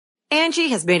Angie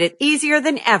has made it easier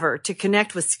than ever to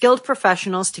connect with skilled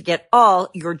professionals to get all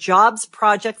your jobs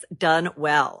projects done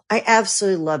well. I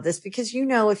absolutely love this because,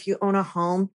 if you own a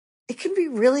home, it can be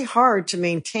really hard to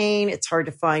maintain. It's hard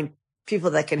to find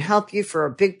people that can help you for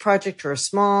a big project or a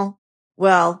small.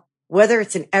 Well, whether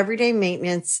it's in everyday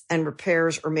maintenance and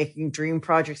repairs or making dream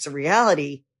projects a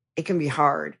reality, it can be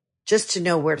hard just to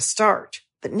know where to start.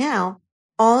 But now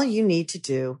all you need to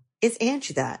do is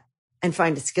Angie that and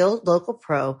find a skilled local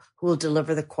pro who will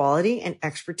deliver the quality and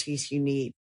expertise you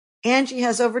need. Angie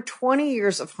has over 20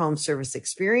 years of home service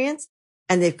experience,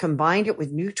 and they've combined it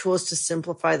with new tools to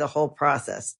simplify the whole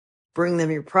process. Bring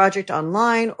them your project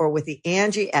online or with the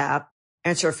Angie app,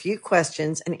 answer a few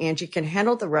questions, and Angie can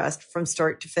handle the rest from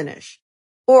start to finish.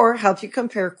 Or help you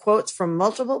compare quotes from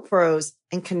multiple pros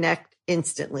and connect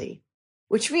instantly,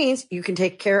 which means you can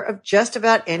take care of just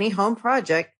about any home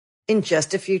project in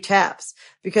just a few taps.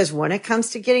 Because when it comes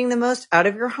to getting the most out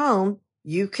of your home,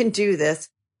 you can do this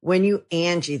when you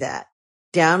Angie that.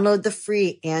 Download the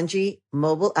free Angie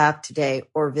mobile app today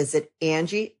or visit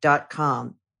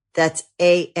Angie.com. That's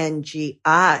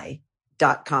ANGI.com.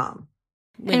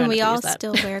 And we all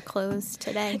still wear clothes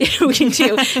today. We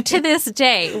do. To this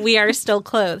day, we are still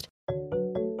clothed.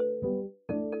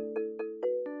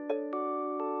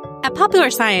 At Popular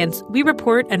Science, we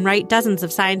report and write dozens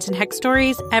of science and tech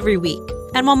stories every week.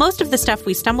 And while most of the stuff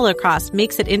we stumble across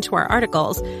makes it into our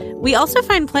articles, we also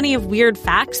find plenty of weird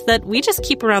facts that we just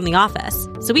keep around the office.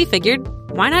 So we figured,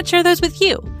 why not share those with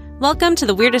you? Welcome to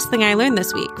The Weirdest Thing I Learned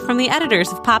This Week from the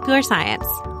editors of Popular Science.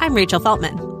 I'm Rachel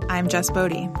Feltman. I'm Jess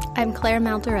Bodie. I'm Claire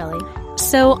Maldarelli.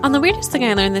 So on The Weirdest Thing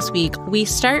I Learned This Week, we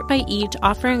start by each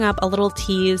offering up a little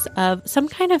tease of some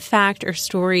kind of fact or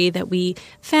story that we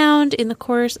found in the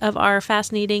course of our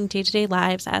fascinating day-to-day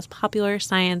lives as Popular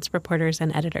Science reporters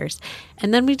and editors.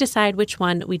 And then we decide which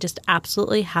one we just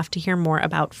absolutely have to hear more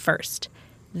about first.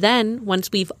 Then, once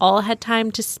we've all had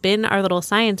time to spin our little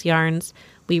science yarns,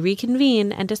 we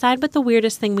reconvene and decide what the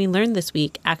weirdest thing we learned this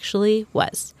week actually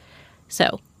was.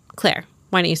 So, Claire,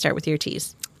 why don't you start with your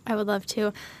tease? I would love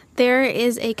to. There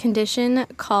is a condition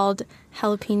called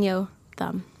jalapeno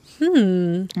thumb.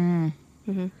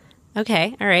 Mm-hmm.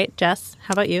 Okay. All right. Jess,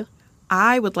 how about you?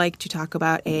 I would like to talk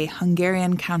about a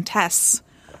Hungarian countess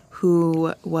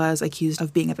who was accused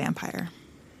of being a vampire.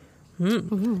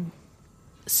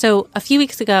 So a few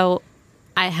weeks ago,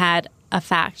 I had a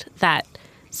fact that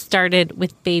started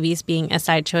with babies being a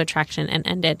sideshow attraction and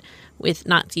ended with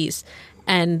Nazis.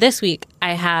 And this week,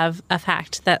 I have a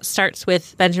fact that starts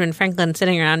with Benjamin Franklin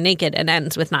sitting around naked and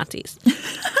ends with Nazis.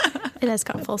 It has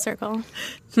come full circle.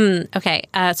 Okay.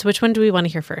 So which one do we want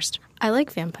to hear first? I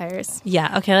like vampires.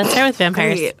 Yeah. Okay. Let's start with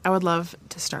vampires. Great. I would love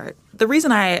to start. The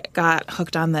reason I got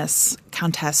hooked on this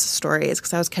countess story is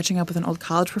because I was catching up with an old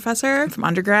college professor from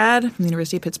undergrad from the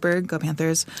University of Pittsburgh, go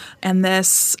Panthers. And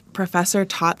this professor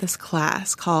taught this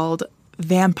class called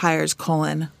Vampires,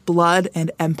 Blood and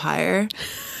Empire.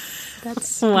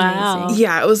 That's wow. amazing.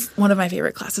 Yeah, it was one of my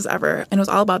favorite classes ever. And it was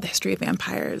all about the history of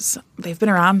vampires. They've been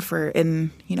around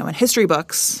in history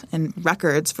books and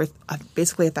records for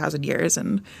basically 1,000 years.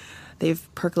 And they've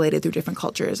percolated through different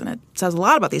cultures. And it says a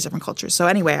lot about these different cultures. So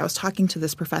anyway, I was talking to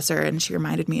this professor and she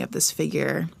reminded me of this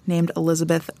figure named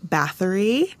Elizabeth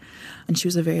Bathory. And she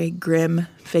was a very grim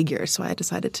figure. So I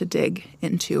decided to dig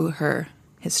into her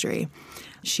history.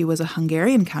 She was a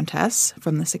Hungarian countess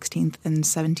from the 16th and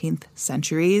 17th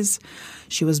centuries.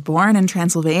 She was born in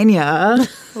Transylvania.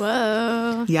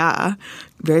 Whoa. Yeah,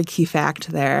 very key fact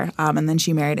there. And then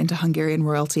she married into Hungarian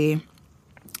royalty.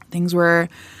 Things were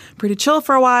pretty chill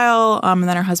for a while, and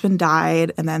then her husband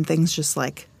died, and then things just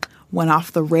went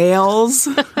off the rails.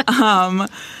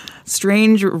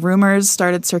 Strange rumors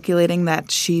started circulating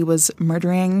that she was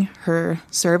murdering her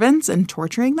servants and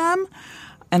torturing them.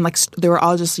 And they were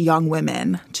all just young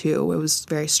women, too. It was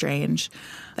very strange.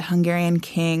 The Hungarian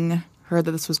king heard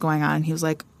that this was going on. He was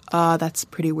like, that's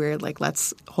pretty weird.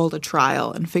 Let's hold a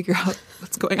trial and figure out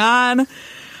what's going on.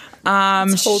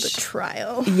 Let's hold a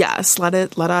trial. Yes, let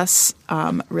us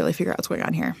really figure out what's going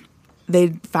on here. They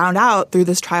found out through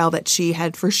this trial that they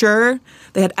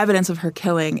had evidence of her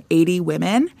killing 80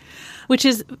 women. Which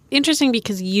is interesting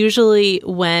because usually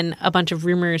when a bunch of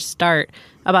rumors start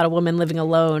about a woman living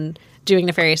alone doing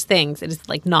nefarious things, it is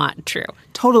not true.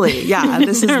 Totally. Yeah.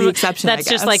 This is the exception. That's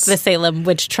just like the Salem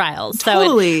witch trials.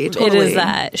 Totally. So it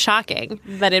is shocking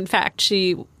that in fact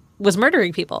she was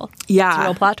murdering people. Yeah. It's a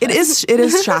real plot twist. It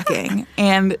is shocking.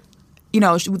 And,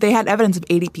 they had evidence of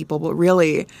 80 people, but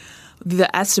really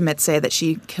the estimates say that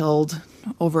she killed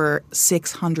over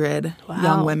 600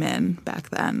 young women back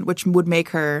then, which would make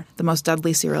her the most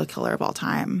deadly serial killer of all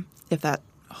time, if that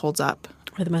holds up.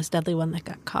 Or the most deadly one that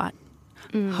got caught.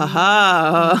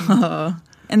 Ha-ha.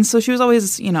 And so she was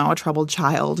always, a troubled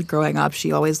child growing up.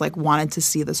 She always, wanted to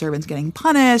see the servants getting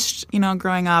punished,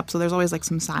 growing up. So there's always,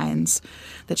 some signs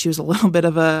that she was a little bit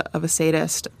of a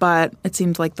sadist. But it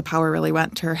seemed like the power really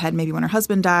went to her head maybe when her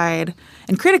husband died.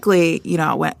 And critically,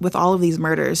 with all of these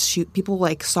murders, people,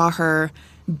 saw her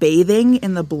bathing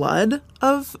in the blood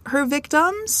of her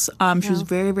victims. She was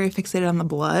very, very fixated on the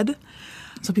blood.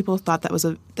 So people thought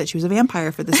that she was a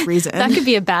vampire for this reason. That could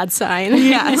be a bad sign.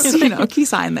 Yes, key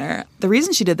sign there. The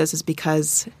reason she did this is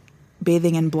because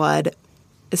bathing in blood,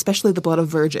 especially the blood of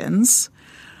virgins,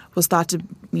 was thought to,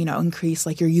 increase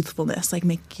your youthfulness,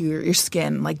 make your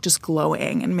skin just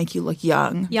glowing and make you look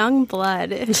young. Young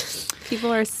blood.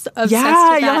 People are obsessed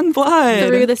with young blood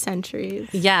through the centuries.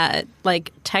 Yeah,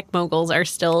 tech moguls are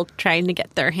still trying to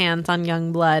get their hands on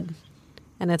young blood.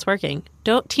 And it's working.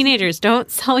 Teenagers,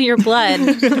 don't sell your blood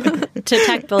to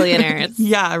tech billionaires.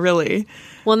 Yeah, really.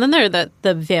 Well, and then there are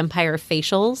the vampire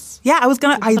facials. Yeah,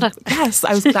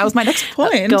 that was my next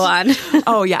point. Go on.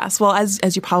 Oh, yes. Well,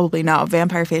 as you probably know,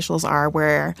 vampire facials are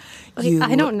where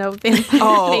I don't know vampire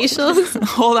facials.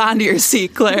 Hold on to your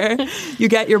seat, Claire. You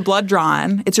get your blood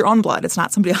drawn. It's your own blood. It's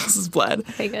not somebody else's blood.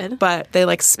 Okay, good. But they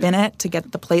spin it to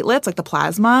get the platelets, the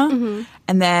plasma. Mm-hmm.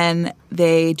 And then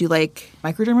they do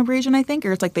microdermabrasion, I think,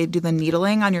 or it's they do the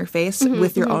needling on your face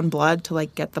with your own blood to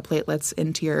get the platelets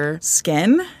into your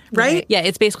skin, right? Yeah,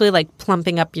 it's basically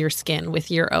plumping up your skin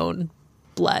with your own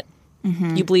blood.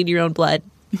 Mm-hmm. You bleed your own blood,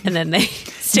 and then they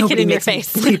stick it in your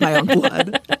face. Bleed my own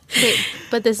blood. Wait,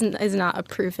 but this is not a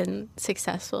proven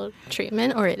successful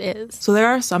treatment, or it is? So there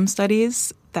are some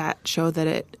studies that show that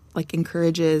it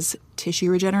encourages tissue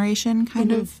regeneration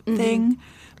kind of thing,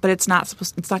 but it's not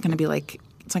going to be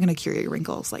it's not going to cure your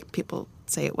wrinkles like people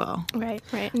say it will. Right.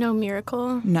 No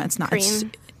miracle. No, it's not.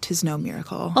 Cream. Tis no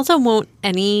miracle. Also, won't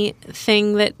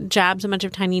anything that jabs a bunch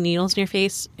of tiny needles in your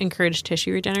face encourage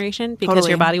tissue regeneration? Because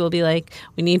your body will be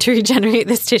we need to regenerate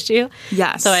this tissue.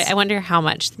 Yes. So I wonder how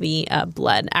much the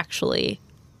blood actually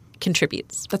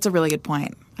contributes. That's a really good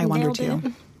point. I wonder too.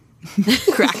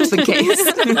 Cracked the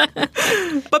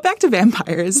case. But back to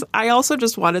vampires. I also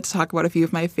just wanted to talk about a few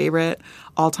of my favorite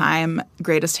all-time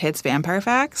greatest hits vampire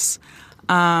facts.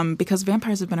 Because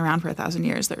vampires have been around for 1,000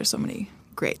 years. There are so many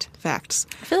great facts.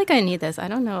 I feel like I need this. I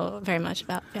don't know very much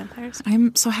about vampires.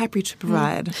 I'm so happy to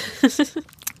provide.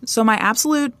 So my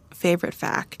absolute favorite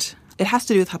fact, it has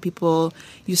to do with how people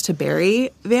used to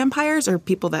bury vampires or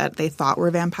people that they thought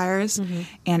were vampires. Mm-hmm.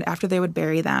 And after they would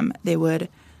bury them, they would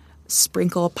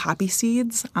sprinkle poppy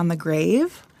seeds on the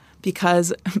grave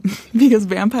because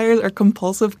vampires are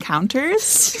compulsive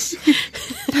counters.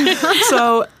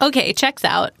 So okay, checks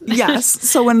out. Yes.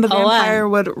 So when the vampire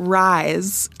would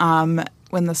rise,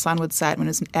 when the sun would set, when it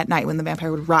was at night, when the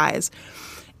vampire would rise,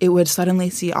 it would suddenly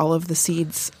see all of the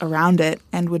seeds around it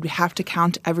and would have to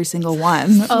count every single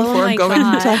one before going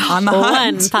on the hunt.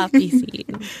 One poppy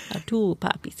seed, two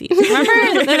poppy seeds.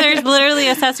 Remember, there's literally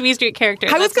a Sesame Street character.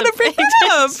 I was going to bring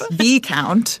that up. The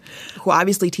Count, who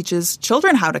obviously teaches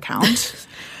children how to count.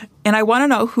 And I want to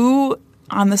know who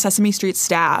on the Sesame Street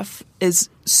staff is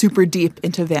super deep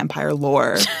into vampire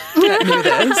lore that knew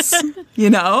this.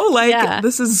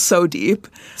 This is so deep.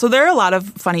 So there are a lot of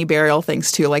funny burial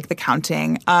things too, like the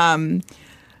counting.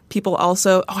 People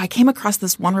also, I came across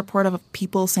this one report of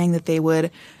people saying that they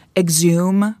would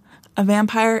exhume a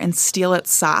vampire and steal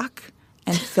its sock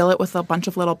and fill it with a bunch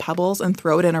of little pebbles and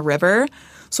throw it in a river.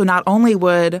 So not only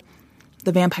would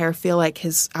the vampire feel like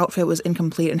his outfit was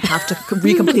incomplete and have to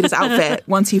recomplete his outfit.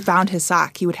 Once he found his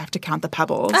sock, he would have to count the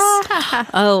pebbles.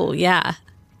 Oh, yeah.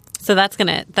 So that's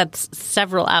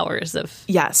several hours of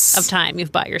time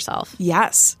you've bought yourself.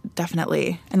 Yes,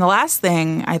 definitely. And the last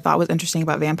thing I thought was interesting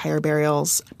about vampire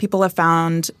burials, people have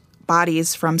found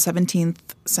bodies from 17th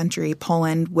century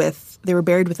Poland they were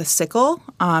buried with a sickle,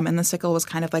 and the sickle was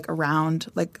kind of around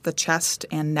the chest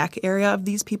and neck area of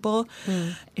these people.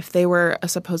 Mm. If they were a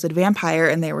supposed vampire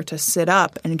and they were to sit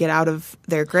up and get out of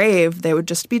their grave, they would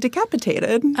just be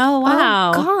decapitated. Oh, wow.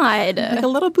 Oh, God. Like a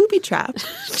little booby trap.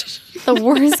 The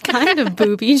worst kind of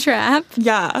booby trap.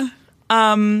 Yeah.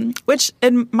 Which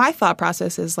in my thought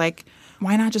process is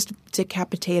why not just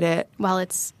decapitate it while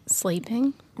it's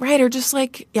sleeping? Right, or just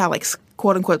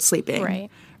quote unquote sleeping.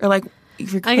 Right. Or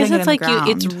if you're I guess it's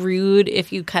it's it's rude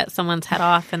if you cut someone's head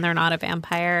off and they're not a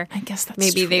vampire. I guess that's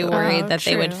maybe true. They worried that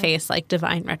they would face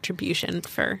divine retribution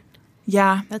for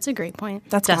that's a great point.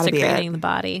 That's desecrating the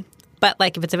body. But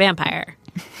if it's a vampire.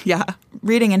 Yeah.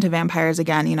 Reading into vampires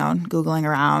again, Googling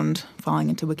around, falling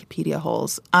into Wikipedia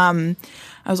holes. I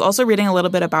was also reading a little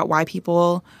bit about why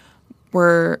people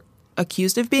were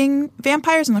accused of being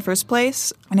vampires in the first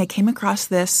place. And I came across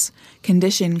this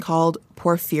condition called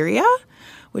porphyria,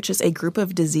 which is a group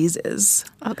of diseases.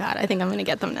 Oh, God, I think I'm going to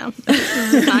get them now.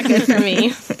 This is not good for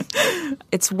me.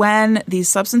 It's when these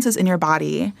substances in your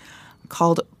body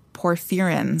called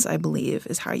porphyrins, I believe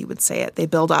is how you would say it, they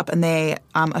build up and they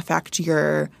affect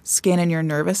your skin and your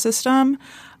nervous system.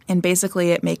 And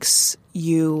basically it makes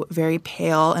you very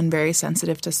pale and very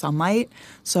sensitive to sunlight.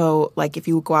 So like if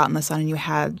you go out in the sun and you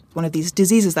had one of these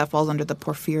diseases that falls under the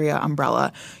porphyria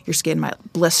umbrella, your skin might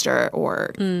blister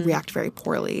or react very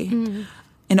poorly.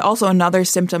 And also another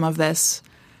symptom of this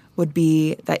would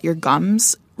be that your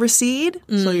gums recede,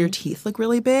 so your teeth look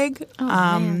really big.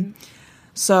 Man.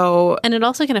 And it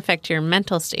also can affect your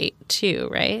mental state too,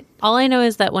 right? All I know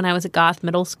is that when I was a goth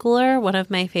middle schooler, one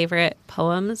of my favorite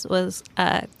poems was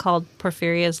called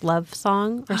Porphyria's Love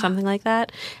Song or something like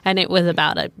that. And it was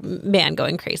about a man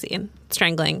going crazy and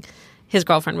strangling his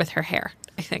girlfriend with her hair,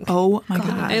 I think. Oh, my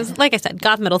God. It was, like I said,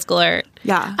 goth middle schooler.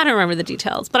 Yeah. I don't remember the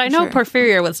details, but I know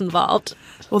Porphyria was involved.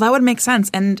 Well, that would make sense.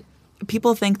 And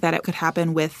people think that it could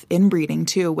happen with inbreeding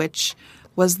too, which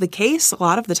was the case a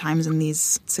lot of the times in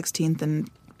these 16th and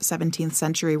 17th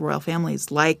century royal families,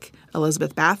 like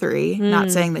Elizabeth Bathory.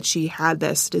 Not saying that she had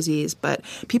this disease, but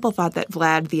people thought that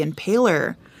Vlad the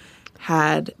Impaler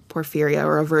had porphyria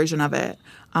or a version of it.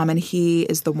 And he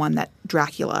is the one that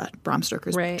Dracula, Bram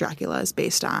Stoker's Dracula, is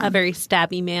based on. A very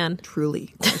stabby man.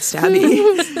 Truly quite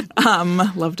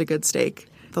stabby. Loved a good steak.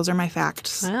 Those are my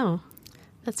facts. Wow.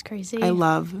 That's crazy. I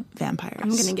love vampires. I'm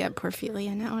going to get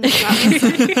porphyria now.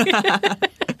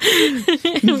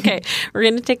 Okay, we're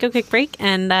going to take a quick break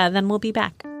and then we'll be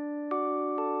back.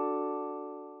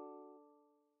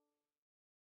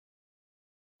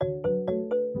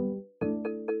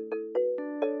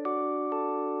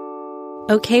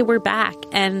 Okay, we're back.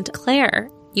 And Claire,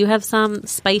 you have some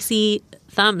spicy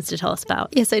thumbs to tell us about.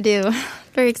 Yes, I do.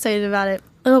 Very excited about it.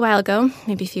 A little while ago,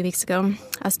 maybe a few weeks ago,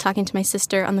 I was talking to my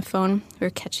sister on the phone. We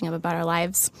were catching up about our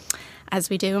lives,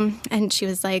 as we do. And she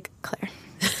was like, Claire,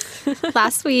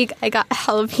 last week I got a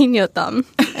jalapeno thumb.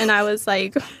 And I was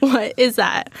like, what is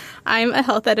that? I'm a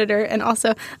health editor and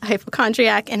also a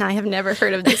hypochondriac, and I have never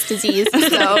heard of this disease,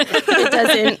 so it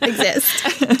doesn't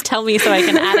exist. Tell me so I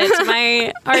can add it to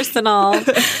my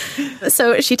arsenal.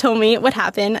 So she told me what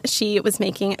happened. She was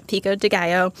making pico de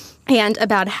gallo, and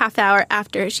about a half hour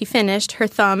after she finished, her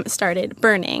thumb started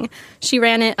burning. She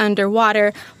ran it under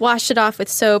water, washed it off with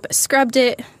soap, scrubbed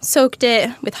it, soaked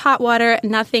it with hot water.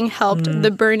 Nothing helped.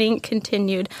 The burning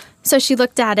continued. So she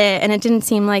looked at it, and it didn't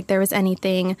seem like there was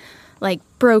anything like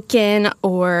broken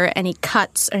or any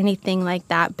cuts or anything like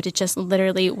that, but it just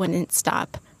literally wouldn't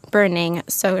stop burning.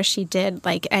 So she did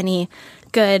like any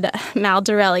good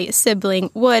Maldarelli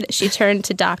sibling would. She turned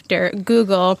to Dr.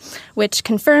 Google, which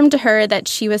confirmed to her that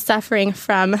she was suffering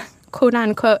from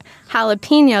quote-unquote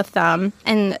jalapeno thumb,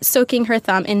 and soaking her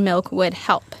thumb in milk would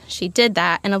help. She did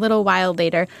that, and a little while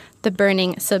later, the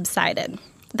burning subsided.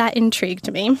 That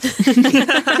intrigued me.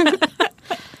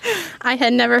 I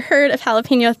had never heard of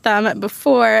jalapeno thumb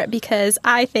before because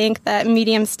I think that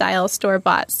medium-style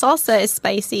store-bought salsa is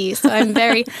spicy, so I'm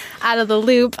very out of the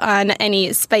loop on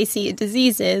any spicy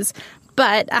diseases.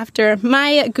 But after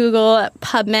my Google,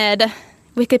 PubMed,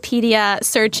 Wikipedia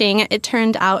searching, it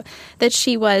turned out that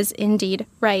she was indeed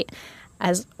right,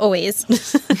 as always.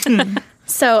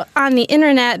 So on the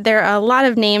internet, there are a lot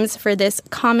of names for this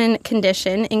common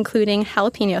condition, including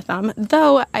jalapeno thumb,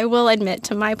 though I will admit,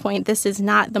 to my point, this is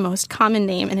not the most common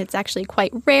name, and it's actually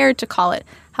quite rare to call it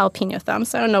jalapeno thumb.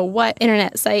 So I don't know what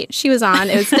internet site she was on.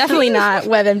 It was definitely not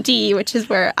WebMD, which is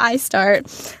where I start.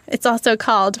 It's also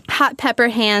called hot pepper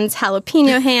hands,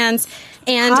 jalapeno hands,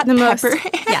 and hot the most pepper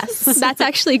hands? Yes, that's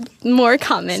actually more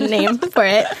common name for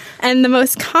it. And the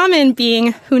most common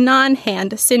being Hunan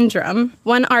hand syndrome.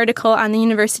 One article on the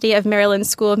University of Maryland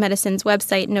School of Medicine's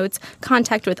website notes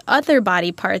contact with other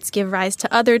body parts give rise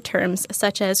to other terms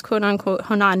such as quote-unquote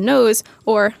Hunan nose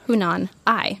or Hunan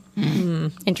eye.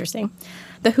 Interesting.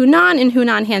 The Hunan in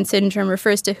Hunan hand syndrome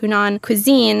refers to Hunan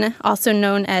cuisine, also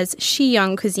known as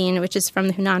Xiyang cuisine, which is from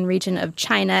the Hunan region of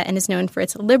China and is known for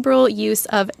its liberal use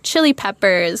of chili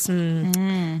peppers.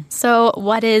 So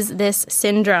what is this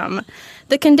syndrome?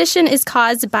 The condition is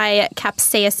caused by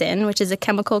capsaicin, which is a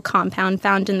chemical compound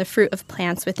found in the fruit of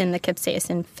plants within the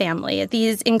capsaicin family.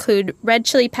 These include red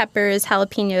chili peppers,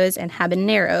 jalapenos, and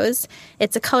habaneros.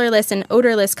 It's a colorless and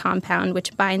odorless compound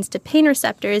which binds to pain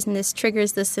receptors, and this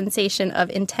triggers the sensation of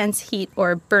intense heat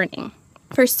or burning.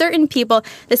 For certain people,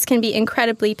 this can be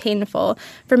incredibly painful.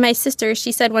 For my sister,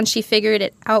 she said when she figured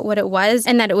it out what it was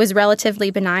and that it was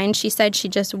relatively benign, she said she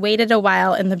just waited a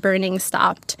while and the burning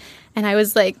stopped. And I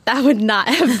was like, that would not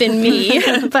have been me,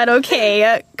 but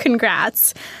okay,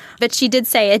 congrats. But she did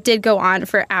say it did go on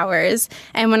for hours.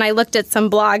 And when I looked at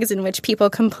some blogs in which people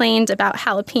complained about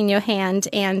jalapeno hand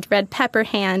and red pepper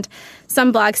hand,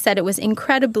 some blogs said it was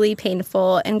incredibly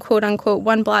painful. And quote unquote,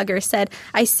 one blogger said,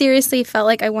 I seriously felt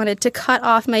like I wanted to cut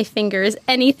off my fingers,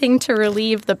 anything to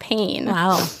relieve the pain.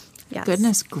 Wow. Yes.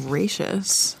 Goodness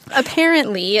gracious.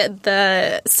 Apparently,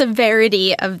 the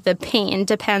severity of the pain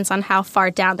depends on how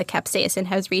far down the capsaicin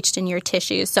has reached in your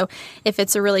tissues. So if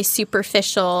it's a really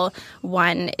superficial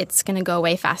one, it's going to go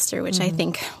away faster, which I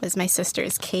think was my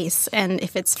sister's case. And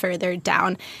if it's further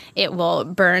down, it will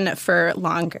burn for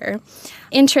longer.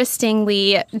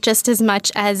 Interestingly, just as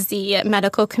much as the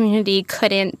medical community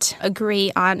couldn't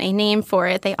agree on a name for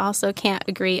it, they also can't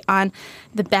agree on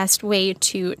the best way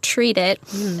to treat it.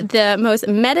 The most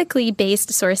medically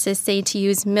based sources say to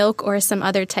use milk or some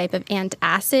other type of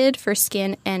antacid for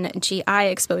skin and GI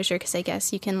exposure, because I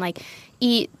guess you can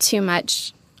eat too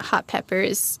much hot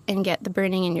peppers and get the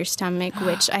burning in your stomach,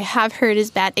 which I have heard is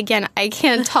bad. Again, I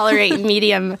can't tolerate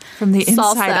medium From the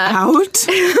salsa. inside out?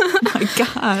 Oh my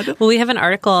God. Well, we have an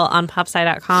article on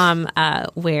popsci.com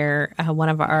where one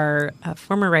of our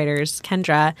former writers,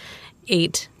 Kendra,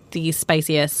 ate the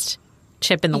spiciest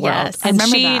chip in the world. Yes. And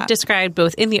remember she that. described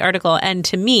both in the article and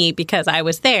to me, because I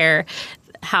was there,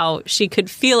 how she could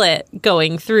feel it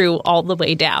going through all the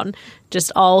way down,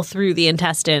 just all through the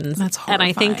intestines. That's And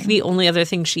I think horrifying. the only other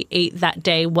thing she ate that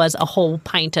day was a whole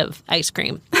pint of ice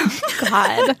cream.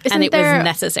 God. And it was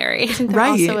necessary. Isn't there Right.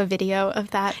 also a video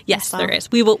of that? Yes, as well? there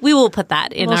is. We will put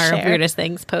that in We'll our share. Weirdest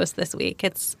Things post this week.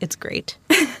 It's great.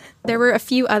 There were a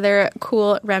few other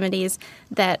cool remedies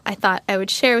that I thought I would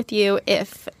share with you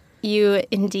if you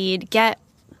indeed get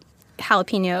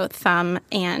jalapeno thumb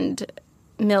and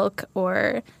milk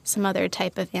or some other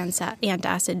type of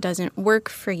antacid doesn't work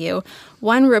for you.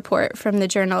 One report from the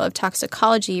Journal of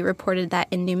Toxicology reported that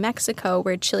in New Mexico,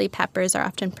 where chili peppers are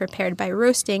often prepared by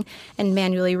roasting and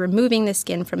manually removing the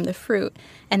skin from the fruit,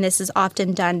 and this is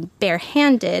often done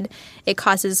barehanded, it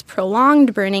causes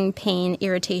prolonged burning pain,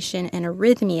 irritation, and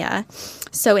arrhythmia.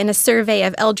 So in a survey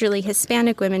of elderly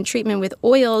Hispanic women, treatment with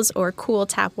oils or cool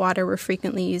tap water were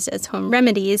frequently used as home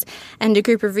remedies, and a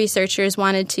group of researchers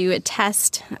wanted to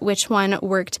test which one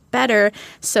worked better.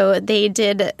 So they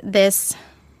did this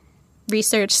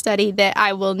research study that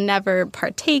I will never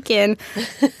partake in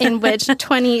which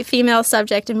 20 female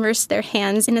subjects immersed their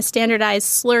hands in a standardized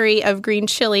slurry of green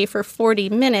chili for 40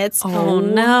 minutes. Oh,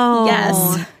 no.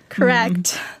 Yes,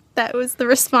 correct. That was the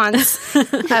response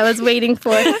I was waiting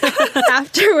for.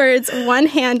 Afterwards, one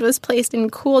hand was placed in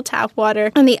cool tap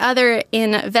water and the other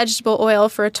in vegetable oil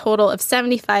for a total of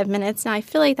 75 minutes. Now, I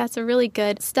feel like that's a really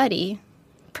good study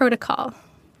protocol,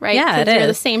 right? Yeah, it 'Cause you're is.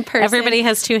 the same person. Everybody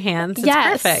has two hands. It's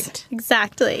Yes, perfect.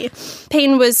 exactly.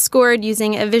 Pain was scored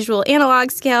using a visual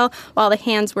analog scale while the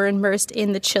hands were immersed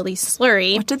in the chili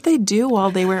slurry. What did they do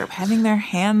while they were having their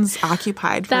hands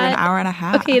occupied for an hour and a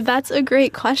half? Okay, that's a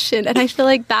great question. And I feel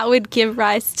like that would give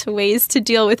rise to ways to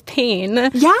deal with pain.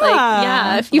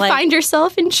 Yeah. If you Like- find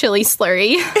yourself in chili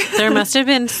slurry. There must have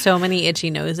been so many itchy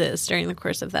noses during the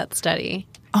course of that study.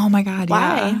 Oh my God, Why?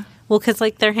 yeah. Well, because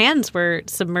their hands were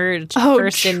submerged Oh,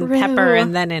 first in true. pepper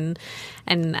and then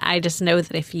and I just know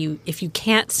that if you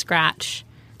can't scratch,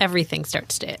 everything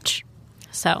starts to itch.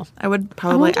 So I would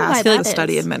probably wonder why ask that the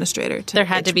study is. administrator to there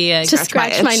had to be a To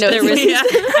scratch my nose. there was,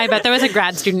 I bet there was a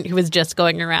grad student who was just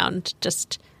going around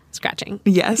just scratching.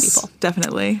 Yes, people.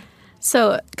 definitely.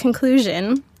 So,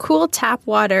 conclusion, cool tap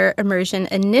water immersion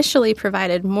initially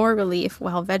provided more relief,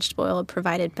 while vegetable oil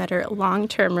provided better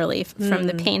long-term relief from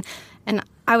the pain. And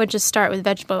I would just start with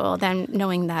vegetable oil, then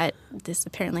knowing that this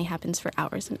apparently happens for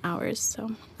hours and hours.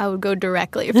 So I would go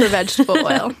directly for vegetable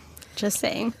oil. Just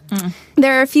saying.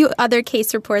 There are a few other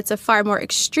case reports of far more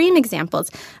extreme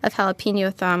examples of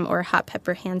jalapeno thumb or hot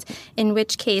pepper hands, in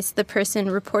which case the person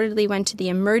reportedly went to the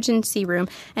emergency room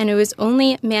and it was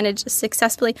only managed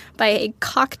successfully by a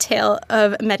cocktail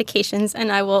of medications, and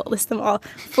I will list them all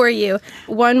for you.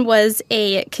 One was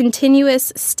a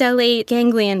continuous stellate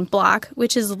ganglion block,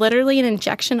 which is literally an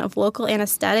injection of local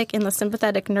anesthetic in the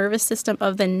sympathetic nervous system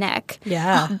of the neck.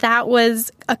 Yeah. That was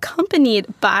accompanied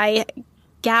by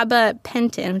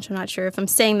gabapentin, which I'm not sure if I'm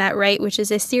saying that right, which is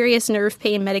a serious nerve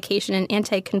pain medication and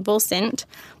anticonvulsant,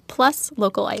 plus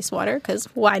local ice water, because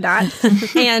why not?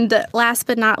 And last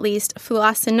but not least,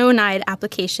 fluocinonide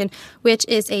application, which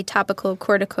is a topical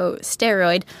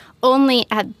corticosteroid. Only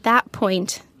at that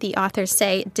point, the authors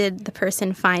say, did the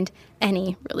person find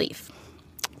any relief.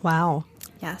 Wow.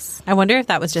 Yes. I wonder if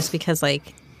that was just because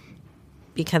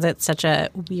it's such a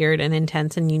weird and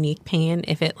intense and unique pain,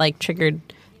 if it triggered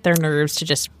their nerves to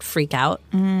just freak out.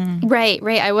 Right.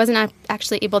 I wasn't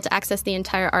actually able to access the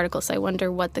entire article, so I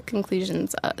wonder what the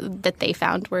conclusions that they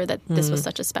found were, that this was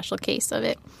such a special case of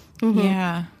it. Mm-hmm.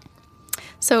 Yeah.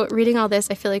 So reading all this,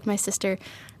 I feel like my sister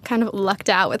kind of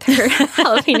lucked out with her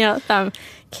jalapeno thumb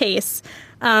case.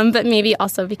 But maybe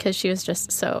also because she was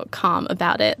just so calm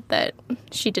about it that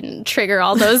she didn't trigger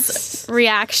all those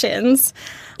reactions.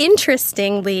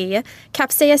 Interestingly,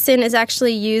 capsaicin is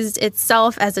actually used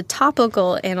itself as a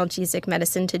topical analgesic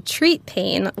medicine to treat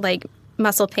pain, like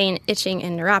muscle pain, itching,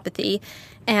 and neuropathy.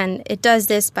 And it does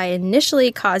this by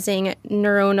initially causing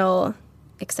neuronal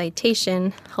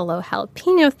excitation, hello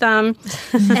jalapeno thumb,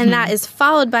 and that is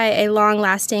followed by a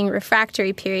long-lasting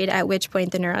refractory period, at which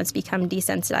point the neurons become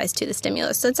desensitized to the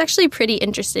stimulus. So it's actually pretty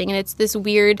interesting, and it's this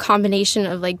weird combination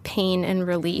of pain and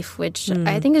relief, which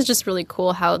I think is just really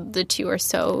cool how the two are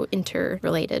so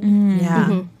interrelated. Yeah.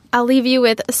 Mm-hmm. I'll leave you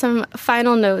with some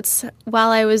final notes. While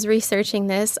I was researching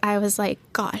this, I was like,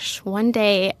 gosh, one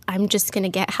day I'm just going to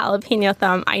get jalapeno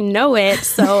thumb. I know it,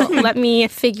 so let me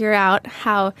figure out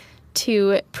how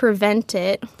to prevent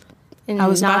it and I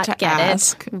was not about to get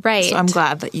ask, it. Right. So I'm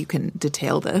glad that you can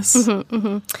detail this.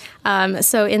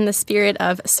 So in the spirit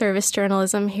of service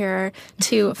journalism, here are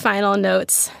 2 final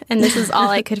notes, and this is all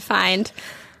I could find.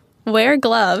 Wear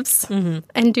gloves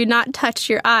and do not touch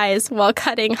your eyes while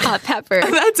cutting hot pepper.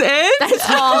 That's it? That's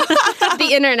all the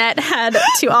internet had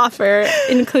to offer,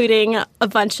 including a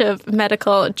bunch of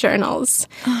medical journals.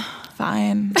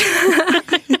 Fine.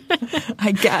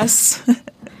 I guess.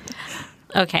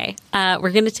 Okay,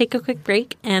 we're going to take a quick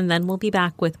break, and then we'll be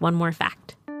back with one more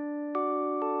fact.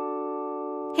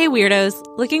 Hey weirdos,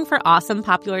 looking for awesome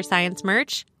popular science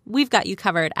merch? We've got you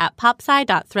covered at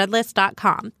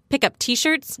popsci.threadless.com. Pick up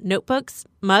t-shirts, notebooks,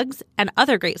 mugs, and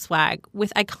other great swag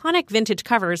with iconic vintage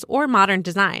covers or modern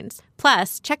designs.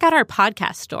 Plus, check out our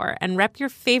podcast store and rep your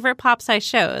favorite PopSci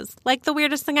shows, like The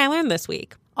Weirdest Thing I Learned This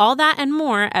Week. All that and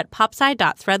more at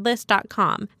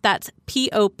popsci.threadless.com. That's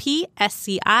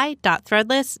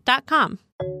popsci.threadless.com.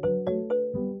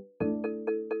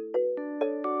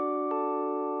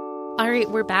 All right,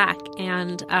 we're back,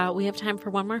 and we have time for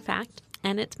one more fact,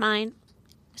 and it's mine.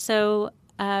 So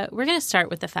we're going to start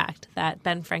with the fact that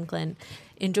Ben Franklin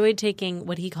enjoyed taking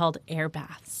what he called air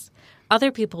baths.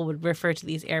 Other people would refer to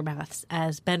these air baths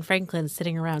as Ben Franklin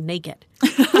sitting around naked.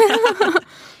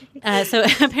 So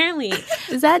apparently,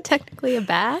 Is that technically a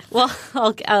bath? well,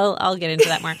 I'll get into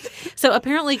that more. So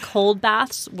apparently, cold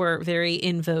baths were very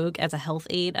in vogue as a health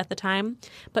aid at the time,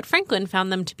 but Franklin found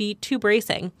them to be too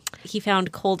bracing. He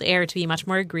found cold air to be much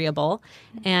more agreeable,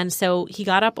 and so he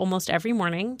got up almost every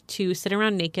morning to sit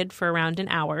around naked for around an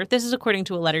hour. This is according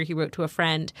to a letter he wrote to a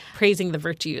friend praising the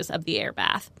virtues of the air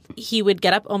bath. He would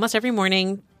get up almost every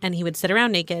morning, and he would sit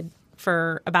around naked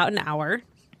for about an hour.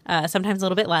 Sometimes a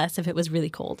little bit less if it was really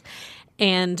cold.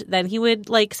 And then he would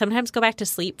sometimes go back to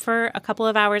sleep for a couple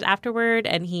of hours afterward.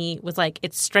 And he was like,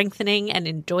 it's strengthening and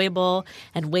enjoyable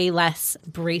and way less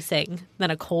bracing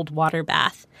than a cold water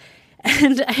bath.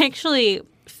 And I actually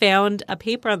found a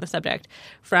paper on the subject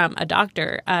from a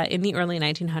doctor in the early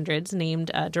 1900s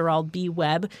named Gerald B.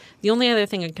 Webb. The only other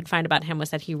thing I could find about him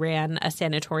was that he ran a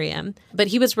sanatorium. But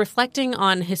he was reflecting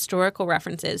on historical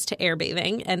references to air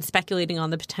bathing and speculating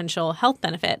on the potential health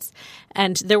benefits.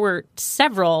 And there were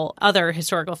several other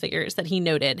historical figures that he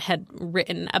noted had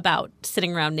written about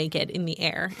sitting around naked in the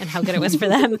air and how good it was for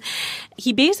them.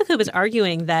 He basically was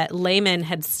arguing that laymen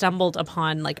had stumbled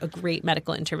upon a great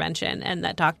medical intervention and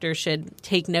that doctors should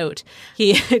take note.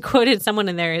 He quoted someone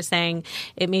in there as saying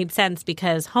it made sense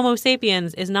because Homo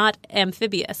sapiens is not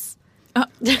amphibious.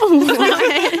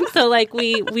 So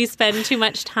we spend too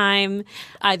much time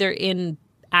either in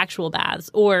actual baths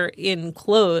or in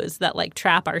clothes that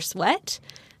trap our sweat.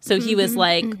 So he was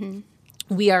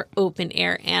we are open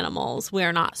air animals. We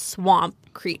are not swamp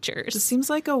creatures. It seems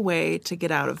like a way to get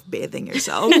out of bathing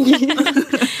yourself.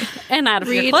 And out of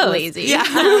your clothes. Lazy. Yeah.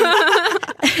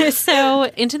 So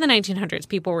into the 1900s,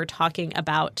 people were talking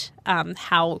about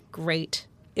how great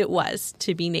it was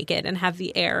to be naked and have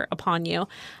the air upon you.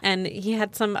 And he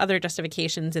had some other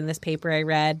justifications in this paper I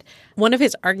read. One of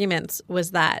his arguments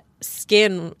was that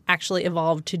skin actually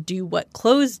evolved to do what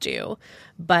clothes do,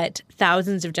 but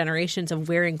thousands of generations of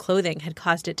wearing clothing had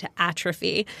caused it to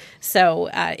atrophy. So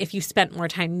if you spent more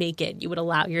time naked, you would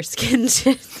allow your skin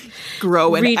to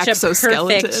grow an reach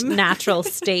exoskeleton. A perfect natural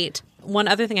state. One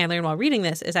other thing I learned while reading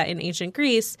this is that in ancient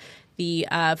Greece, the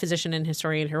physician and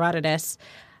historian Herodotus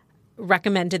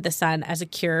recommended the sun as a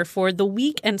cure for the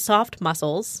weak and soft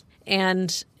muscles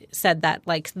and said that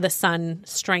like the sun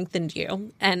strengthened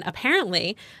you. And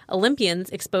apparently Olympians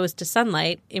exposed to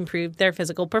sunlight improved their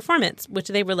physical performance, which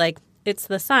they were like, it's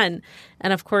the sun.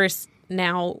 And of course,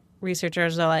 now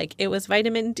researchers are like, it was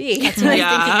vitamin D. That's what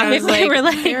I was thinking. I was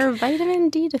like, they're vitamin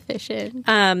D deficient.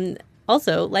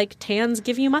 Also, like tans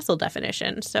give you muscle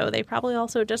definition. So they probably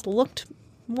also just looked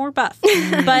more buff.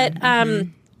 But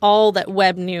all that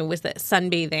Webb knew was that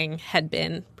sunbathing had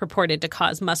been purported to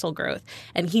cause muscle growth.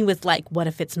 And he was like, what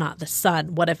if it's not the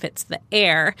sun? What if it's the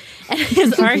air? And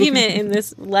his argument in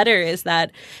this letter is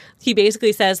that he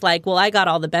basically says, like, well, I got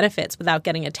all the benefits without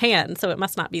getting a tan, so it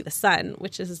must not be the sun,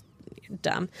 which is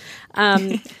dumb.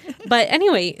 But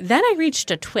anyway, then I reached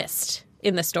a twist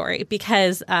in the story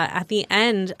because at the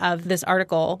end of this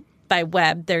article by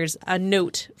Webb, there's a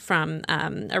note from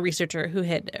a researcher who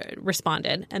had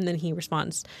responded, and then he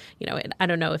responds, you know, I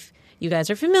don't know if you guys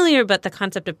are familiar, but the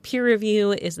concept of peer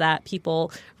review is that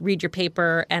people read your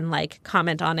paper and like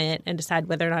comment on it and decide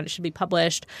whether or not it should be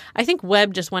published. I think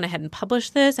Webb just went ahead and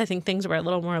published this. I think things were a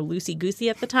little more loosey-goosey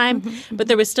at the time, but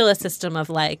there was still a system of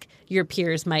like your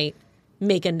peers might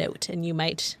make a note and you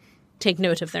might take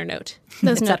note of their note.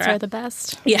 Those notes are the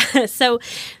best. Yeah. So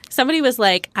somebody was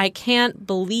like, I can't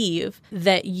believe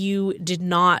that you did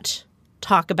not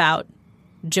talk about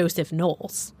Joseph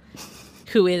Knowles,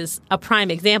 who is a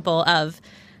prime example of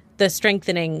the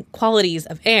strengthening qualities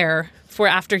of air for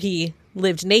after he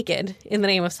lived naked in the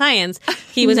name of science.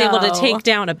 He was able to take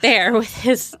down a bear with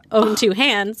his own two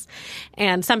hands.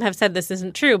 And some have said this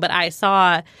isn't true, but I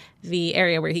saw the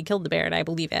area where he killed the bear, and I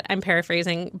believe it. I'm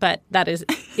paraphrasing, but that is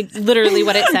literally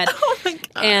what it said. Oh my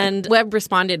God. And Webb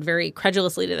responded very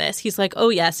credulously to this. He's like, oh,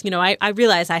 yes, you know, I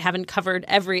realize I haven't covered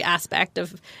every aspect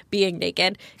of being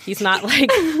naked. He's not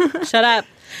like, shut up.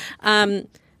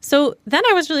 So then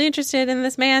I was really interested in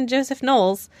this man, Joseph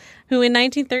Knowles, who in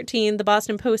 1913 the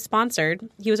Boston Post sponsored.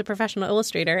 He was a professional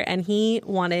illustrator, and he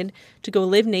wanted to go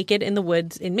live naked in the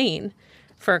woods in Maine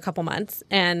for a couple months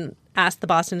and asked the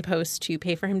Boston Post to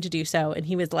pay for him to do so. And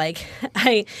he was like,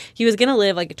 he was going to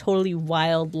live like a totally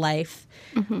wild life,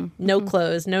 no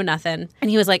clothes, no nothing.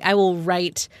 And he was like, I will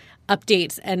write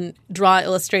updates and draw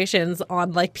illustrations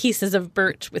on like pieces of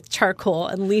birch with charcoal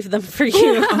and leave them for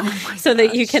you so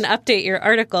that you can update your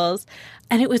articles.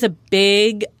 And it was a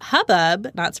big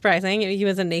hubbub, not surprising. He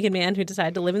was a naked man who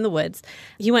decided to live in the woods.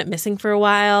 He went missing for a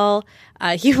while.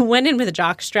 He went in with a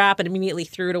jock strap and immediately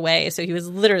threw it away. So he was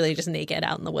literally just naked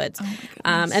out in the woods.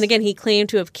 And again, he claimed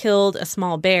to have killed a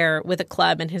small bear with a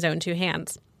club in his own two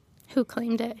hands. Who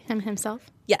claimed it? Him himself?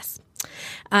 Yes.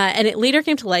 And it later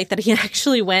came to light that he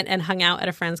actually went and hung out at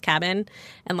a friend's cabin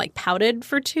and like pouted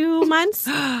for 2 months,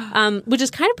 which is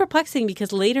kind of perplexing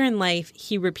because later in life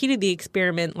he repeated the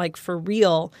experiment like for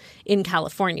real in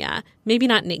California. Maybe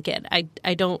not naked.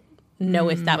 I don't know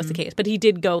if that was the case, but he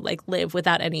did go like live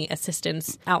without any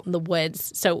assistance out in the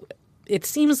woods. So it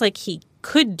seems like he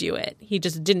could do it. He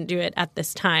just didn't do it at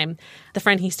this time. The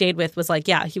friend he stayed with was like,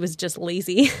 yeah, he was just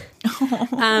lazy.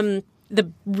 The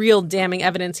real damning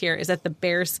evidence here is that the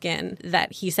bear skin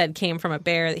that he said came from a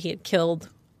bear that he had killed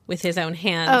with his own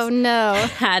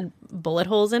hands had bullet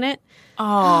holes in it.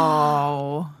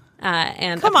 Oh.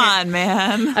 And come on,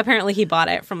 man. Apparently he bought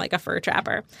it from like a fur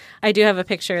trapper. I do have a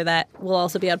picture that will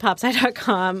also be on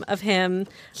popsci.com of him.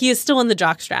 He is still in the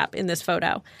jockstrap in this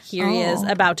photo. Here he is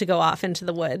about to go off into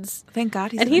the woods. Thank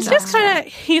God he's just kind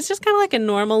of like a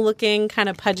normal looking, kind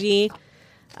of pudgy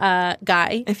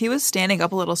guy. If he was standing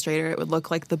up a little straighter, it would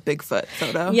look like the Bigfoot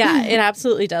photo. Yeah, it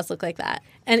absolutely does look like that.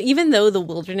 And even though the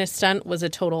wilderness stunt was a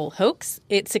total hoax,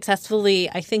 it successfully,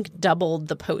 I think, doubled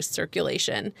the Post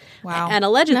circulation. Wow. And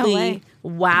allegedly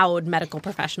wowed medical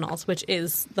professionals, which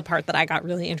is the part that I got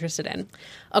really interested in.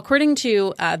 According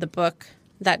to the book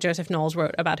that Joseph Knowles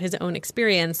wrote about his own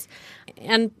experience,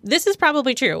 and this is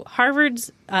probably true,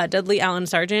 Harvard's Dudley Allen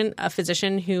Sargent, a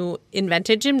physician who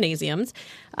invented gymnasiums,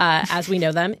 as we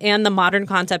know them, and the modern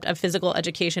concept of physical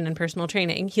education and personal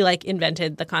training. He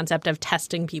invented the concept of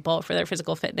testing people for their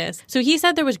physical fitness. So he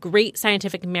said there was great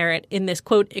scientific merit in this,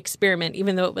 quote, experiment,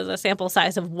 even though it was a sample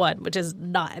size of one, which is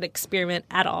not an experiment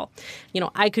at all.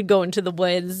 I could go into the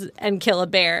woods and kill a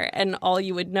bear, and all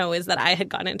you would know is that I had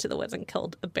gone into the woods and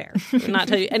killed a bear. It would not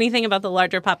tell you anything about the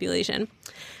larger population.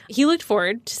 He looked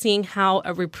forward to seeing how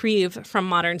a reprieve from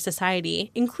modern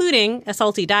society, including a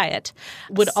salty diet,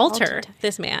 would alter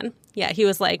this man. Yeah, he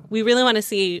was like, we really want to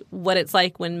see what it's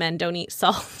like when men don't eat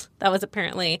salt. That was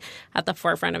apparently at the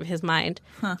forefront of his mind.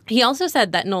 Huh. He also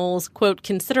said that Knowles' quote,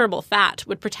 considerable fat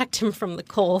would protect him from the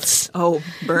cold. Oh,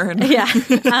 burn. Yeah.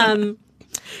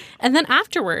 And then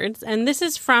afterwards, and this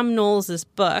is from Knowles'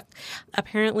 book,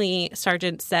 apparently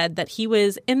Sargent said that he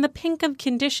was in the pink of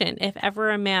condition, if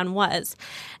ever a man was.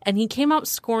 And he came out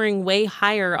scoring way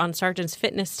higher on Sargent's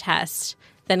fitness test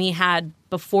than he had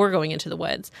before going into the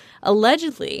woods.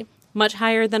 Allegedly, much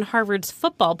higher than Harvard's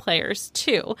football players,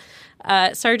 too.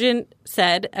 Sargent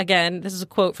said, again, this is a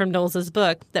quote from Knowles'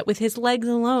 book, that with his legs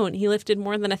alone, he lifted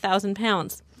more than 1,000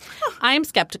 pounds. I am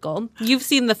skeptical. You've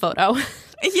seen the photo.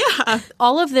 Yeah.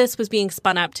 All of this was being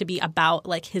spun up to be about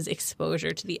his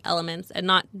exposure to the elements and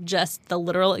not just the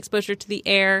literal exposure to the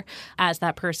air, as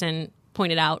that person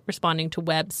pointed out, responding to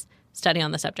Webb's study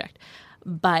on the subject,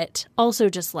 but also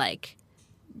just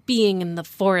being in the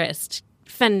forest,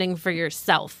 fending for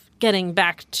yourself, getting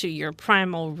back to your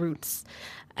primal roots.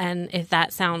 And if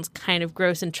that sounds kind of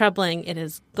gross and troubling, it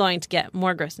is going to get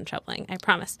more gross and troubling, I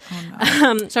promise.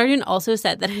 Oh, no. Sargent also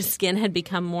said that his skin had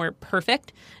become more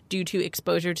perfect due to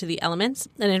exposure to the elements.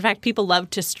 And in fact, people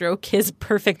loved to stroke his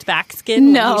perfect back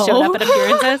skin when he showed up at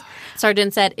appearances.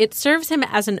 Sargent said, it serves him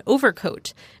as an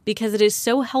overcoat because it is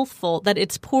so healthful that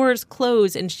its pores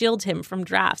close and shield him from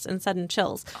drafts and sudden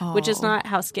chills, which is not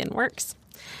how skin works,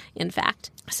 in fact.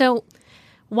 So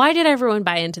why did everyone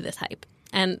buy into this hype?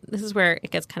 And this is where it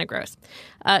gets kind of gross.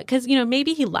 Because,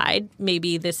 maybe he lied.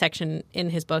 Maybe this section in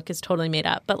his book is totally made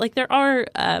up. But, there are,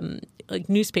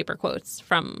 newspaper quotes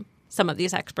from some of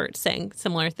these experts saying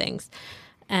similar things.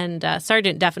 And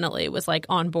Sargent definitely was,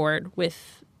 on board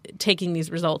with taking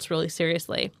these results really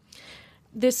seriously.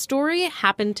 This story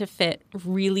happened to fit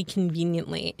really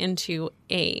conveniently into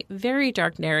a very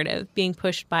dark narrative being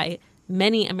pushed by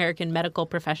many American medical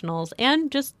professionals and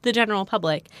just the general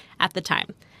public at the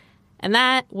time. And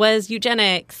that was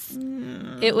eugenics.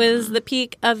 It was the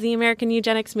peak of the American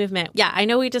eugenics movement. Yeah, I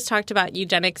know we just talked about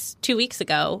eugenics 2 weeks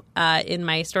ago in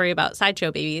my story about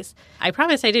sideshow babies. I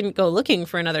promise I didn't go looking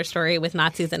for another story with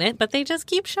Nazis in it, but they just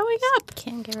keep showing up.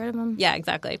 Can't get rid of them. Yeah,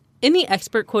 exactly. In the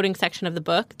expert quoting section of the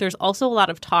book, there's also a lot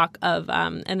of talk of,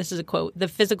 and this is a quote, the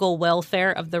physical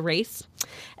welfare of the race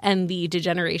and the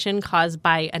degeneration caused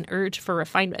by an urge for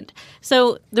refinement.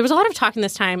 So there was a lot of talk in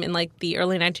this time in the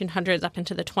early 1900s up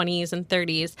into the 20s and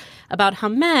 30s about how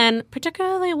men,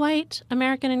 particularly white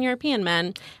American and European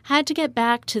men, had to get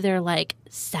back to their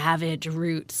savage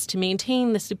roots to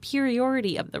maintain the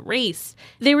superiority of the race.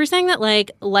 They were saying that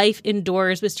life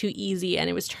indoors was too easy and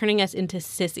it was turning us into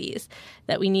sissies,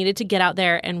 that we needed to get out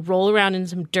there and roll around in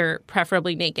some dirt,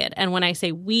 preferably naked. And when I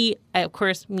say we, I of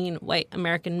course mean white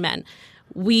American men.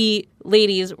 We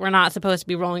ladies were not supposed to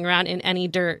be rolling around in any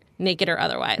dirt, naked or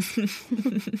otherwise.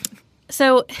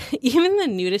 So even the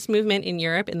nudist movement in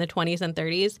Europe in the 20s and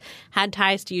 30s had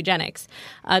ties to eugenics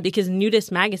because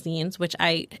nudist magazines, which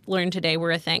I learned today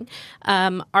were a thing,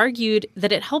 argued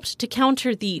that it helped to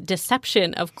counter the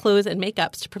deception of clothes and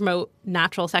makeups to promote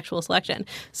natural sexual selection.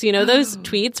 So, those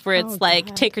tweets where it's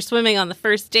take her swimming on the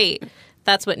first date,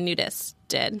 that's what nudists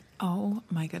did. Oh,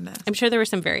 my goodness. I'm sure there were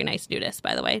some very nice nudists,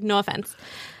 by the way. No offense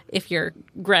if your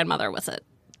grandmother was a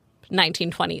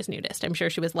 1920s nudist. I'm sure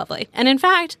she was lovely. And in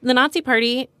fact, the Nazi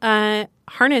Party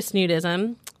harnessed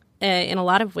nudism in a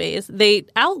lot of ways. They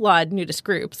outlawed nudist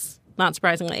groups, not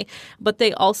surprisingly, but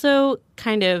they also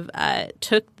kind of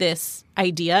took this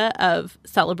idea of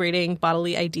celebrating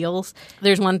bodily ideals.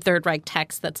 There's one Third Reich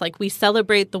text that's we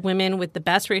celebrate the women with the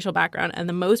best racial background and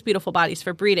the most beautiful bodies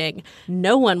for breeding.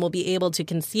 No one will be able to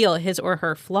conceal his or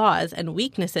her flaws and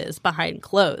weaknesses behind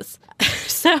clothes.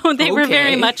 So they were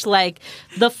very much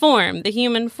the form, the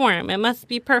human form. It must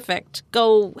be perfect.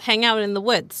 Go hang out in the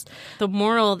woods. The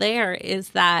moral there is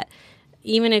that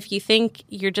even if you think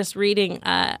you're just reading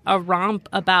a romp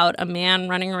about a man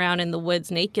running around in the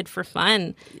woods naked for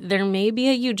fun, there may be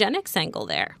a eugenics angle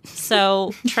there.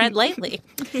 So tread lightly.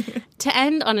 To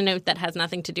end on a note that has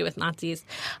nothing to do with Nazis,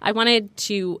 I wanted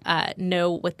to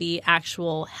know what the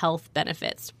actual health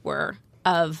benefits were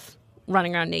of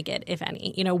running around naked, if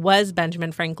any. Was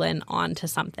Benjamin Franklin on to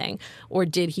something, or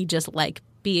did he just like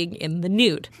being in the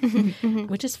nude,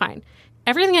 which is fine.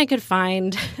 everything I could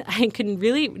find, I could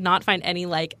really not find any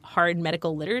like hard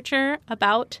medical literature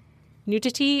about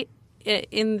nudity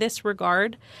in this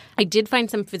regard. I did find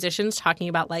some physicians talking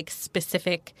about like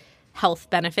specific health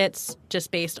benefits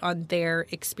just based on their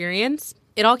experience.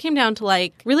 It all came down to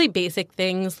like really basic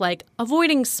things like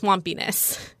avoiding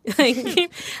swampiness. Like,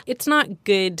 it's not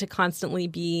good to constantly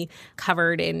be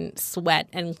covered in sweat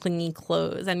and clingy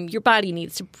clothes, and your body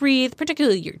needs to breathe,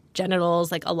 particularly your genitals.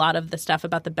 Like, a lot of the stuff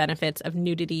about the benefits of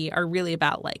nudity are really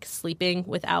about like sleeping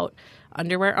without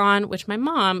underwear on, which my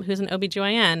mom, who's an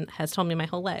OBGYN, has told me my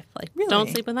whole life. Like, really? Don't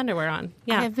sleep with underwear on.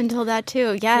 Yeah. I've been told that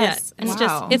too. Yes.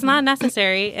 Yeah. It's not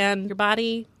necessary, and your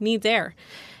body needs air.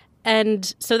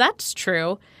 And so that's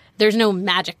true. There's no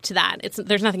magic to that.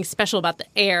 There's nothing special about the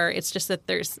air. It's just that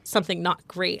there's something not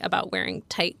great about wearing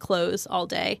tight clothes all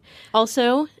day.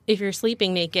 Also, if you're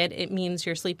sleeping naked, it means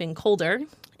you're sleeping colder.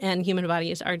 And human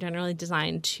bodies are generally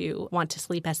designed to want to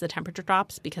sleep as the temperature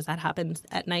drops because that happens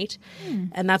at night.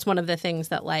 And that's one of the things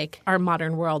that like our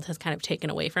modern world has kind of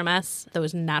taken away from us,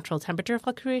 those natural temperature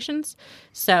fluctuations.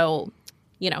 So,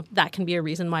 you know, that can be a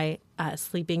reason why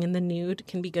sleeping in the nude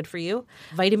can be good for you.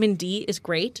 Vitamin D is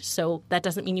great. So that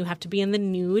doesn't mean you have to be in the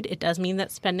nude. It does mean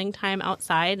that spending time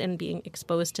outside and being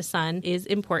exposed to sun is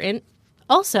important.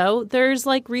 Also, there's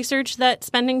like research that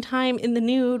spending time in the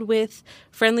nude with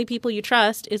friendly people you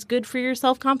trust is good for your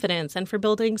self-confidence and for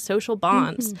building social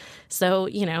bonds. So,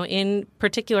 you know, in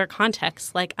particular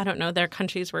contexts, like, I don't know, there are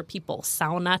countries where people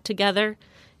sauna together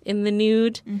in the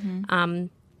nude.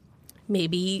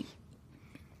 Maybe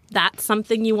that's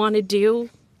something you want to do.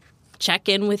 Check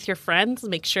in with your friends,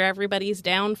 make sure everybody's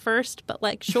down first. But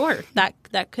like, sure,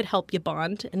 that could help you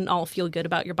bond and all feel good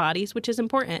about your bodies, which is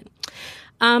important.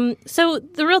 So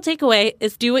the real takeaway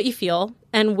is do what you feel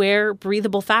and wear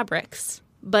breathable fabrics,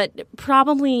 but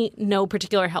probably no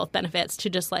particular health benefits to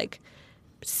just like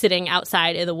sitting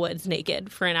outside in the woods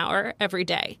naked for an hour every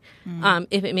day.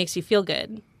 If it makes you feel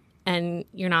good and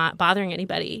you're not bothering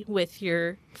anybody with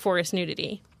your forest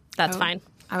nudity, that's fine.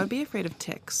 I would be afraid of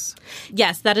ticks.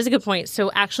 Yes, that is a good point.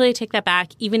 So actually, I take that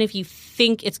back. Even if you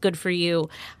think it's good for you,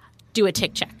 do a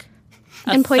tick check.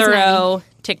 And poison ivy.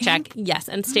 Tick check. Yes,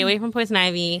 and stay away from poison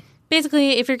ivy.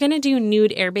 Basically, if you're going to do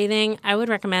nude air bathing, I would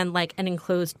recommend like an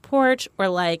enclosed porch or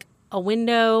like a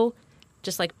window.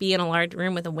 Just like be in a large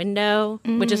room with a window,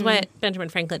 which is what Benjamin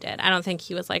Franklin did. I don't think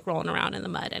he was like rolling around in the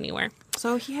mud anywhere.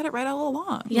 So he had it right all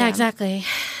along. Yeah, exactly.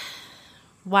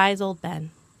 Wise old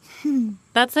Ben.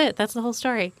 That's it. That's the whole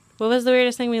story. What was the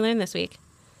weirdest thing we learned this week?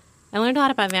 I learned a lot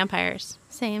about vampires.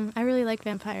 Same. I really like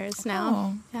vampires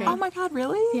now. Oh my God,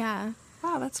 really? Yeah.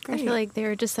 Wow, that's great. I feel like they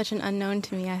were just such an unknown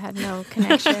to me. I had no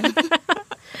connection.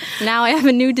 Now I have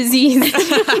a new disease.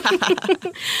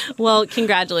 Well,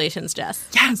 congratulations, Jess.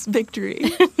 Yes,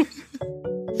 victory.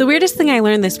 The Weirdest Thing I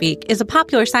Learned This Week is a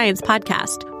Popular Science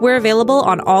podcast. We're available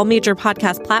on all major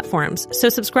podcast platforms, so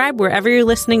subscribe wherever you're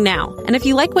listening now. And if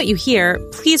you like what you hear,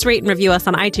 please rate and review us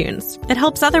on iTunes. It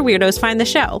helps other weirdos find the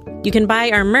show. You can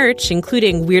buy our merch,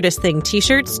 including Weirdest Thing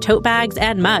t-shirts, tote bags,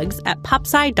 and mugs at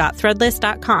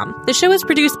popsci.threadless.com. The show is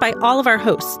produced by all of our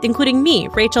hosts, including me,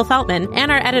 Rachel Feltman,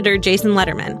 and our editor, Jason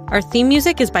Letterman. Our theme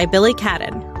music is by Billy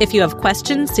Cadden. If you have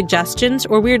questions, suggestions,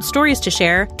 or weird stories to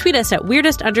share, tweet us at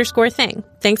weirdest_thing.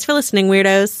 Thanks for listening,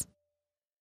 weirdos.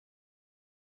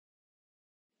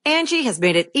 Angie has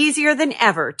made it easier than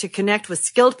ever to connect with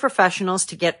skilled professionals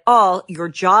to get all your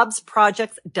jobs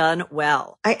projects done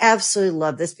well. I absolutely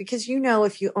love this because, you know,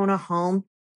 if you own a home,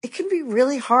 it can be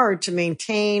really hard to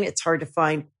maintain. It's hard to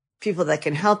find people that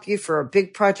can help you for a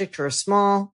big project or a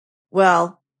small.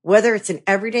 Well, whether it's in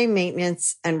everyday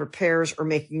maintenance and repairs or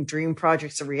making dream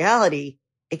projects a reality,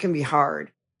 it can be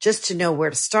hard just to know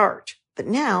where to start. But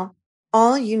now,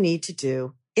 all you need to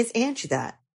do is Angie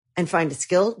that and find a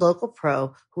skilled local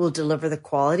pro who will deliver the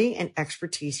quality and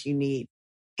expertise you need.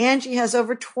 Angie has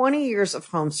over 20 years of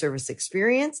home service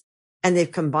experience, and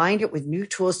they've combined it with new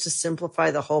tools to simplify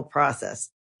the whole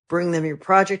process. Bring them your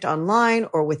project online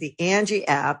or with the Angie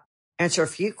app, answer a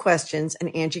few questions,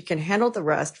 and Angie can handle the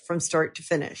rest from start to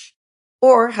finish.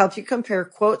 Or help you compare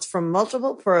quotes from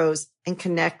multiple pros and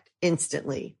connect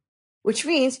instantly, which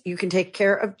means you can take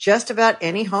care of just about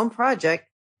any home project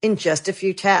in just a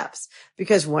few taps.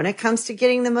 Because when it comes to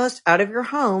getting the most out of your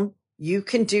home, you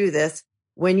can do this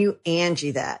when you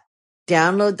Angie that.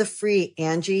 Download the free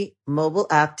Angie mobile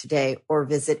app today or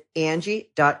visit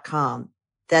Angie.com.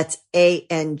 That's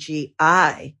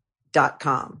ANGI.com.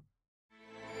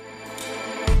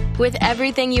 With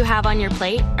everything you have on your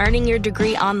plate, earning your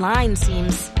degree online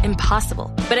seems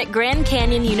impossible. But at Grand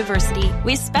Canyon University,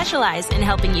 we specialize in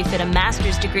helping you fit a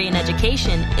master's degree in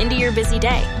education into your busy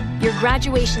day. Your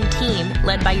graduation team,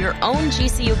 led by your own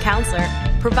GCU counselor,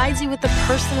 provides you with the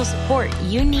personal support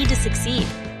you need to succeed.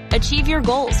 Achieve your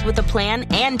goals with a plan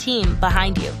and team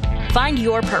behind you. Find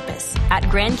your purpose at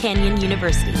Grand Canyon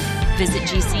University. Visit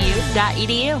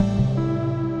gcu.edu.